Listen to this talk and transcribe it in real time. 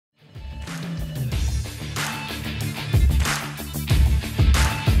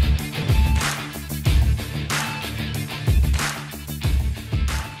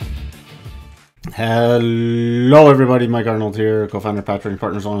Hello everybody, Mike Arnold here, co-founder, Patrick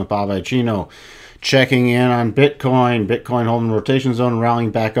Partners along with Bob Iacino. Checking in on Bitcoin. Bitcoin holding rotation zone,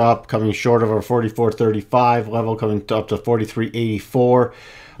 rallying back up, coming short of our 44.35 level, coming up to 43.84.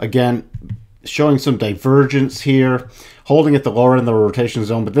 Again, showing some divergence here, holding at the lower end of the rotation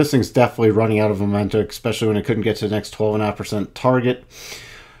zone, but this thing's definitely running out of momentum, especially when it couldn't get to the next 12.5% target.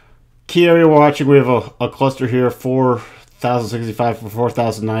 Key area we're watching, we have a cluster here, 4,065 for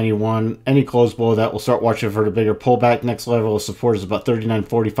 4,091. Any close below that, we'll start watching for the bigger pullback. Next level of support is about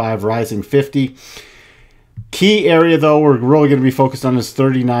 39.45, rising 50. Key area, though, we're really going to be focused on is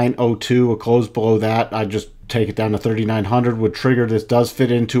 39.02. A close below that, I'd just take it down to 3,900 would trigger. This does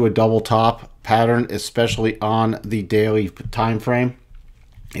fit into a double top pattern, especially on the daily time frame.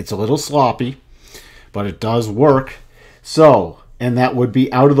 It's a little sloppy, but it does work. And that would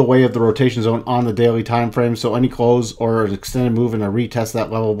be out of the way of the rotation zone on the daily time frame. So any close or an extended move and a retest that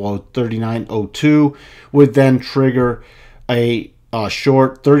level below 39.02 would then trigger a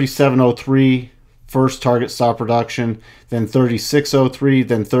short 37.03 first target stop reduction, then 36.03,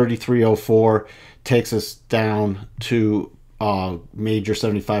 then 33.04 takes us down to major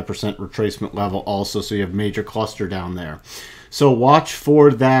 75% retracement level also. So you have major cluster down there. So watch for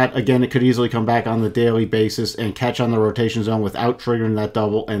that. Again, it could easily come back on the daily basis and catch on the rotation zone without triggering that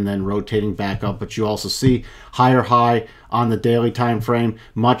double and then rotating back up. But you also see higher high on the daily time frame,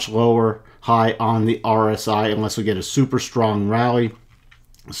 much lower high on the RSI unless we get a super strong rally.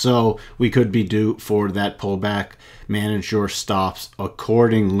 So we could be due for that pullback. Manage your stops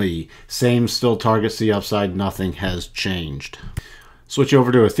accordingly. Same still targets the upside. Nothing has changed. Switch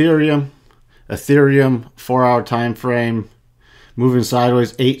over to Ethereum. Ethereum 4-hour time frame. Moving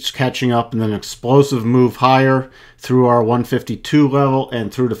sideways, H catching up, and then explosive move higher through our 152 level and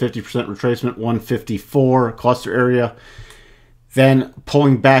through the 50% retracement, 154 cluster area. Then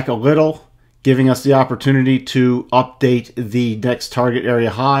pulling back a little, giving us the opportunity to update the next target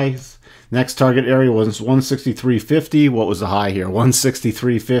area highs. Next target area was 163.50. What was the high here?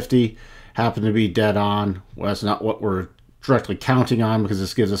 163.50. Happened to be dead on. Well, that's not what we're directly counting on because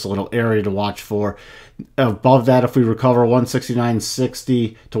this gives us a little area to watch for. Above that, if we recover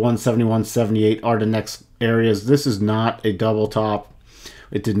 169.60 to 171.78 are the next areas. This is not a double top.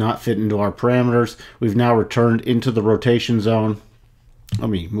 It did not fit into our parameters. We've now returned into the rotation zone.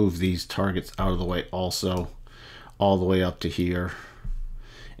 Let me move these targets out of the way also, all the way up to here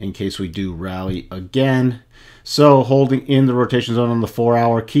in case we do rally again. So holding in the rotation zone on the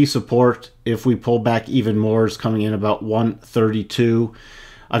 4-hour. Key support, if we pull back even more, is coming in about 132.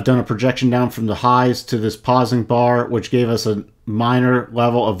 I've done a projection down from the highs to this pausing bar, which gave us a minor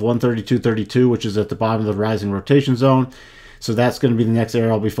level of 132.32, which is at the bottom of the rising rotation zone. So that's going to be the next area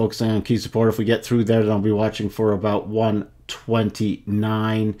I'll be focusing on key support. If we get through there, then I'll be watching for about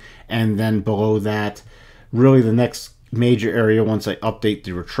 129. And then below that, really the next major area once I update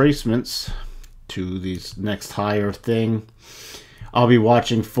the retracements to these next higher thing, I'll be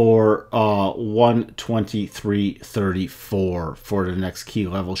watching for 123.34 for the next key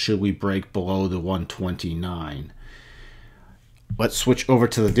level should we break below the 129. Let's switch over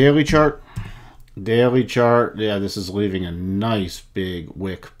to the daily chart. Daily chart, yeah, this is leaving a nice big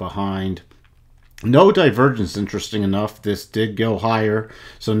wick behind. No divergence, interesting enough. This did go higher,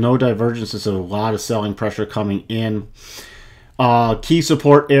 so no divergence. There's a lot of selling pressure coming in. Key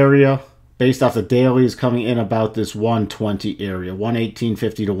support area based off the daily is coming in about this 120 area,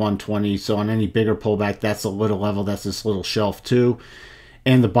 118.50 to 120. So on any bigger pullback, that's a little level. That's this little shelf too.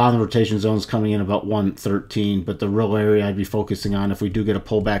 And the bottom rotation zone is coming in about 113. But the real area I'd be focusing on if we do get a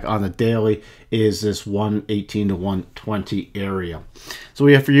pullback on the daily is this 118 to 120 area. So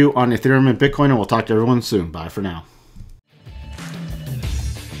we have for you on Ethereum and Bitcoin, and we'll talk to everyone soon. Bye for now.